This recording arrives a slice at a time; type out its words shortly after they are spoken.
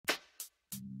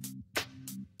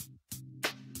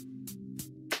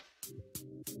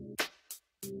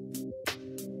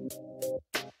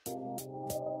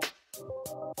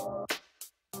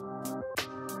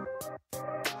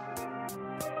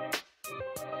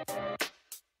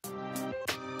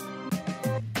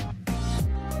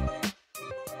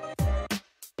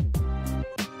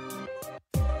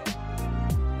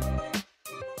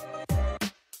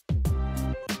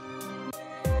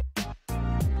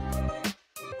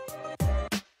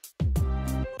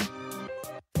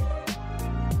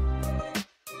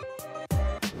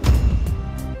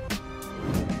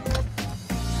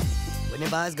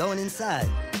open their eyes going inside.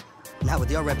 Not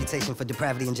with your reputation for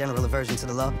depravity and general aversion to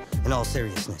the law. In all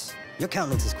seriousness, your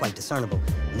countenance is quite discernible,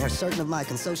 and there are certain of my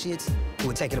associates who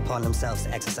would take it upon themselves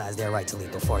to exercise their right to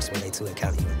lethal force were they to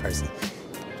encounter you in person.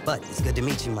 But it's good to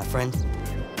meet you, my friend.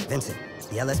 Vincent,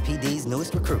 the LSPD's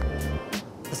newest recruit.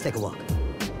 Let's take a walk.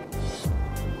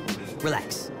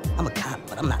 Relax. I'm a cop,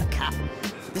 but I'm not a cop.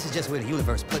 This is just where the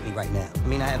universe put me right now. I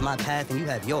mean, I have my path and you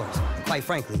have yours. And quite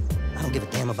frankly, I don't give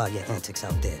a damn about your antics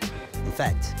out there. In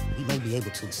fact, we may be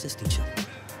able to assist each other.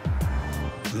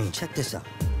 I mean, check this out.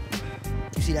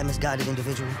 You see that misguided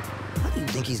individual? How do you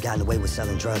think he's gotten away with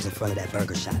selling drugs in front of that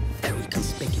burger shop very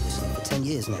conspicuously for 10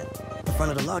 years now? In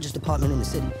front of the largest department in the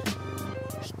city.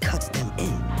 He cuts them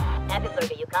in. Epic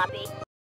burger, you copy?